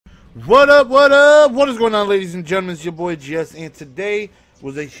What up, what up? What is going on, ladies and gentlemen? It's your boy GS, and today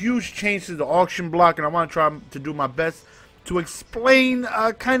was a huge change to the auction block, and I want to try to do my best to explain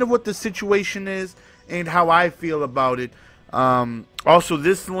kind of what the situation is and how I feel about it. Also,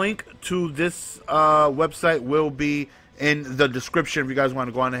 this link to this website will be in the description if you guys want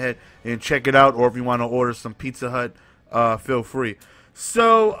to go on ahead and check it out, or if you want to order some Pizza Hut, feel free.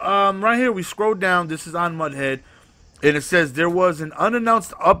 So, right here, we scroll down. This is on Mudhead. And it says there was an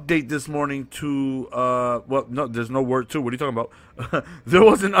unannounced update this morning to, well, no, there's no word to. What are you talking about? There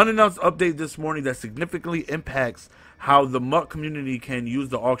was an unannounced update this morning that significantly impacts how the MUT community can use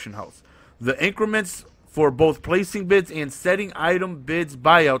the auction house. The increments for both placing bids and setting item bids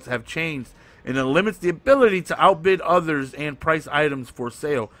buyouts have changed, and it limits the ability to outbid others and price items for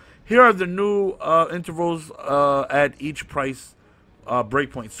sale. Here are the new intervals at each price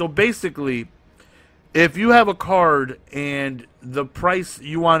breakpoint. So basically, if you have a card and the price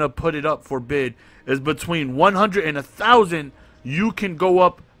you want to put it up for bid is between 100 and 1,000, you can go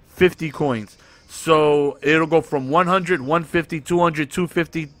up 50 coins. So it'll go from 100, 150, 200,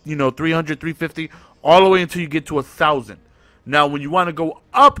 250, 300, 350, all the way until you get to 1,000. Now, when you want to go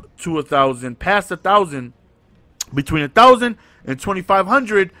up to 1,000, past 1,000, between 1,000 and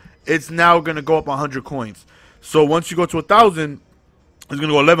 2,500, it's now going to go up 100 coins. So once you go to 1,000, it's going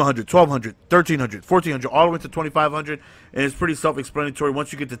to go 1,100, 1,200, 1,300, 1,400, all the way to 2,500, and it's pretty self-explanatory.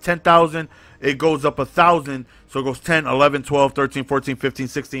 Once you get to 10,000, it goes up 1,000, so it goes 10, 11, 12, 13, 14, 15,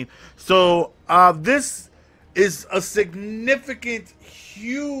 16. So this is a significant,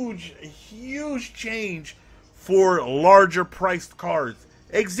 huge change for larger priced cards.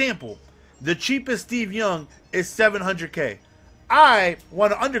 Example, the cheapest Steve Young is 700K. I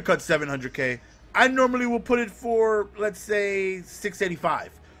want to undercut 700K. I normally will put it for, let's say, 685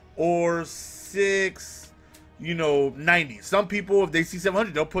 or 690. Some people, if they see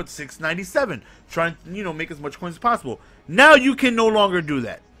 700, they'll put 697, trying to, make as much coins as possible. Now you can no longer do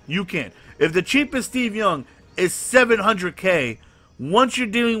that. You can't. If the cheapest Steve Young is 700K, once you're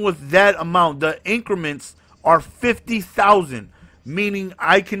dealing with that amount, the increments are 50,000, meaning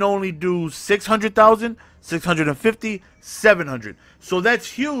I can only do 600,000, 650, 700. So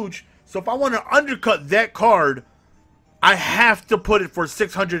that's huge. So if I want to undercut that card, I have to put it for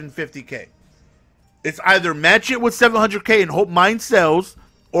 650K. It's either match it with 700K and hope mine sells,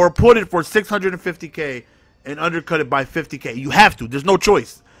 or put it for 650K and undercut it by 50K. You have to. There's no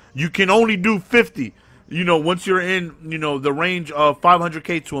choice. You can only do 50, once you're in, the range of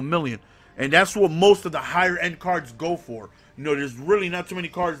 500K to a million. And that's what most of the higher end cards go for. There's really not too many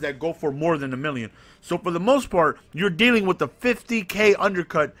cards that go for more than a million. So for the most part, you're dealing with the 50K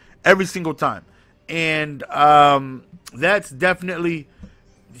undercut every single time. And that's definitely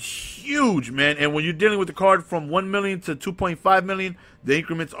huge, man. And when you're dealing with the card from 1 million to 2.5 million, the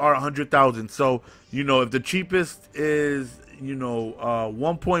increments are 100,000. So, if the cheapest is,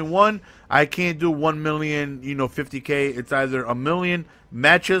 1.1, I can't do 1 million, 50K. It's either a million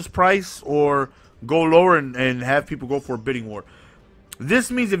matches price or go lower and have people go for a bidding war. This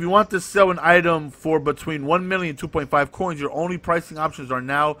means if you want to sell an item for between 1 million and 2.5 coins, your only pricing options are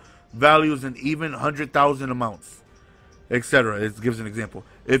now values in even 100,000 amounts, etc. It gives an example.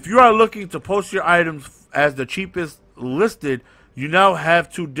 If you are looking to post your items as the cheapest listed, you now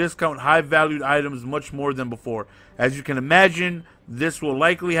have to discount high-valued items much more than before. As you can imagine, this will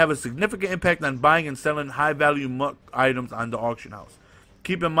likely have a significant impact on buying and selling high-value items on the auction house.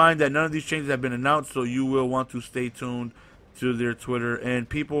 Keep in mind that none of these changes have been announced, so you will want to stay tuned to their Twitter. And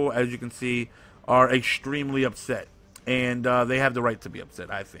people, as you can see, are extremely upset. And they have the right to be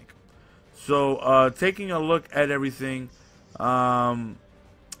upset, I think. So, taking a look at everything,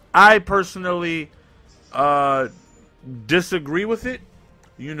 I personally disagree with it.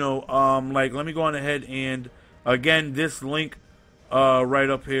 Let me go on ahead and, again, this link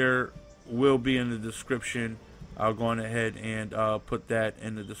right up here will be in the description. I'll go on ahead and put that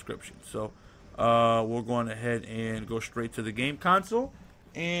in the description. So we'll go on ahead and go straight to the game console.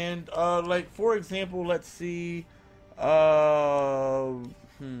 And for example, let's see.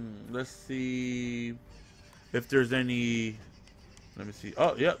 Let's see if there's any. Let me see.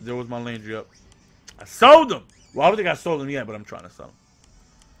 Oh, yeah, there was my Landry up. I sold them. Well, I don't think I sold them yet, but I'm trying to sell them.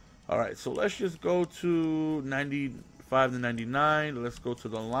 All right, so let's just go to 95 to 99. Let's go to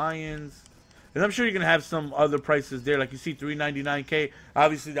the Lions. And I'm sure you're going to have some other prices there. Like you see 399K.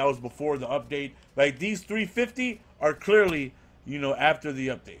 Obviously, that was before the update. Like these 350 are clearly, after the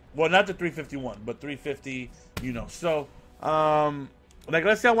update. Well, not the 351, but 350, So,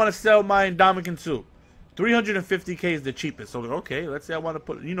 let's say I want to sell my Indomitian 2. 350K is the cheapest. So, like, okay, let's say I want to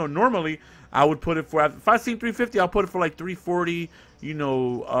put, normally I would put it for, if I see 350, I'll put it for like 340,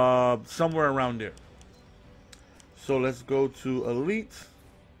 somewhere around there. So let's go to Elite.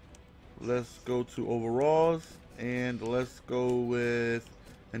 Let's go to Overalls. And let's go with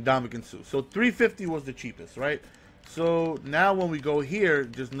Ndamukong Suh. So 350 was the cheapest, right? So now when we go here,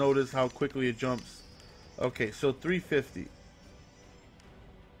 just notice how quickly it jumps. Okay, so 350.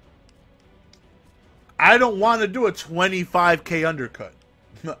 I don't want to do a 25K undercut.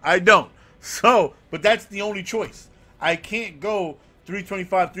 I don't. So, but that's the only choice. I can't go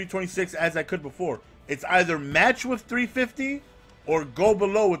 325, 326 as I could before. It's either match with 350 or go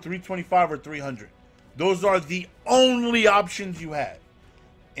below with 325 or 300. Those are the only options you have.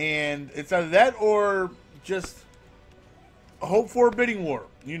 And it's either that or just hope for a bidding war.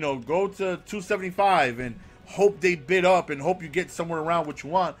 Go to 275 and hope they bid up and hope you get somewhere around what you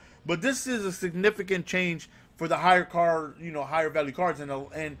want. But this is a significant change for the higher higher value cards,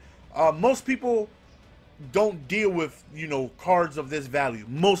 and most people don't deal with cards of this value.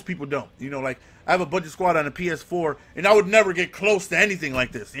 Most people don't. Like I have a budget squad on a PS4, and I would never get close to anything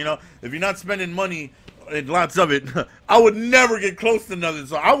like this. If you're not spending money and lots of it, I would never get close to nothing,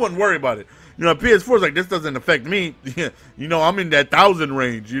 so I wouldn't worry about it. PS4 is like, this doesn't affect me. I'm in that 1,000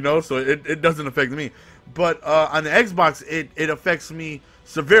 range. So it doesn't affect me. But on the Xbox, it affects me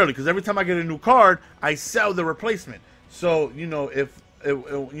severely because every time I get a new card, I sell the replacement. So if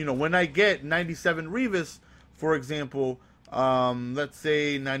when I get 97 Revis, for example, let's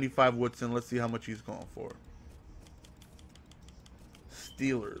say 95 Woodson, let's see how much he's going for.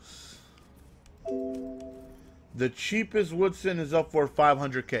 Steelers. The cheapest Woodson is up for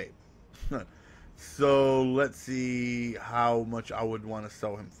 500K. So let's see how much I would want to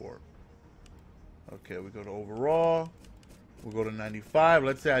sell him for. Okay, we go to overall. We'll go to 95.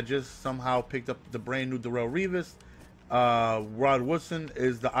 Let's say I just somehow picked up the brand new Darrell Revis. Rod Woodson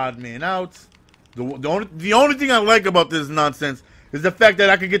is the odd man out. The only thing I like about this nonsense is the fact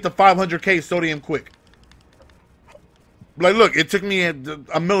that I could get the 500K so damn quick. Like, look, it took me a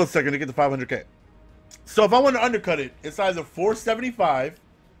millisecond to get the 500K. So if I want to undercut it, it's either 475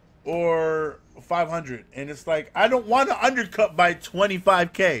 or 500. And it's like, I don't want to undercut by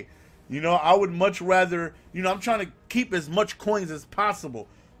 25K. I would much rather, I'm trying to keep as much coins as possible.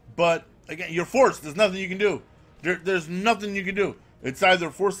 But, again, you're forced. There's nothing you can do. There's nothing you can do. It's either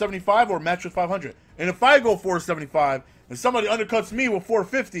 475 or match with 500. And if I go 475 and somebody undercuts me with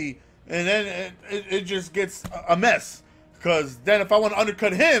 450, and then it just gets a mess. Because then if I want to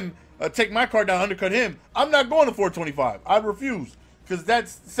undercut him, take my card down, undercut him, I'm not going to 425. I refuse. Because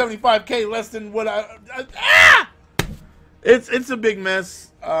that's 75K less than what It's a big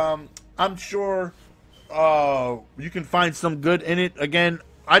mess. I'm sure you can find some good in it. Again,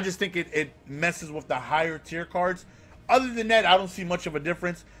 I just think it messes with the higher tier cards. Other than that, I don't see much of a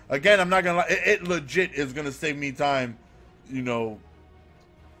difference. Again, I'm not going to lie. It legit is going to save me time,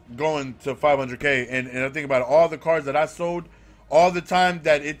 going to 500K. And I think about it, all the cards that I sold, all the time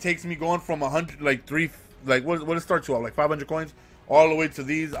that it takes me going from 100, what it starts to, like 500 coins, all the way to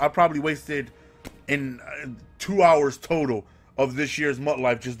these. I probably wasted in 2 hours total of this year's MUT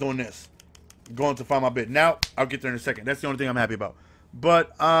Life just doing this. Going to find my bid. Now, I'll get there in a second. That's the only thing I'm happy about.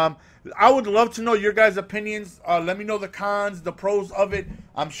 But I would love to know your guys' opinions. Let me know the cons, the pros of it.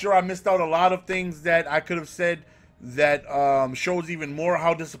 I'm sure I missed out a lot of things that I could have said that shows even more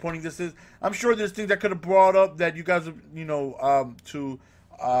how disappointing this is. I'm sure there's things I could have brought up that you guys, to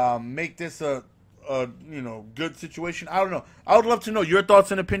make this a good situation. I don't know. I would love to know your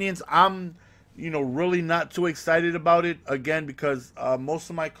thoughts and opinions. I'm, really not too excited about it, again, because most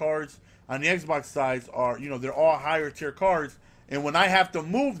of my cards on the Xbox side are, they're all higher tier cards. And when I have to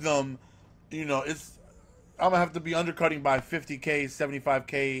move them, I'm going to have to be undercutting by 50K,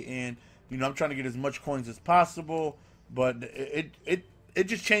 75K, and, I'm trying to get as much coins as possible. But it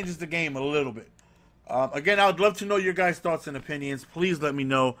just changes the game a little bit. Again, I would love to know your guys' thoughts and opinions. Please let me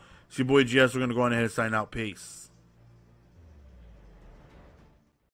know. It's your boy GS. We're going to go on ahead and sign out. Peace.